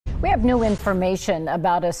We have new information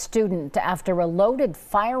about a student after a loaded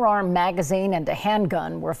firearm magazine and a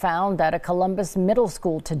handgun were found at a Columbus middle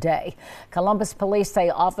school today. Columbus police say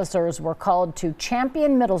officers were called to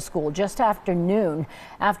Champion Middle School just after noon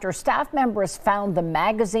after staff members found the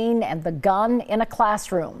magazine and the gun in a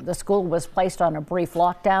classroom. The school was placed on a brief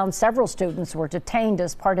lockdown. Several students were detained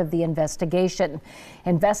as part of the investigation.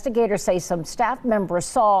 Investigators say some staff members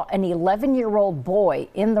saw an 11-year-old boy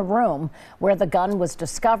in the room where the gun was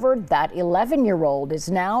discovered. That 11-year-old is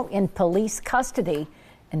now in police custody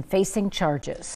and facing charges.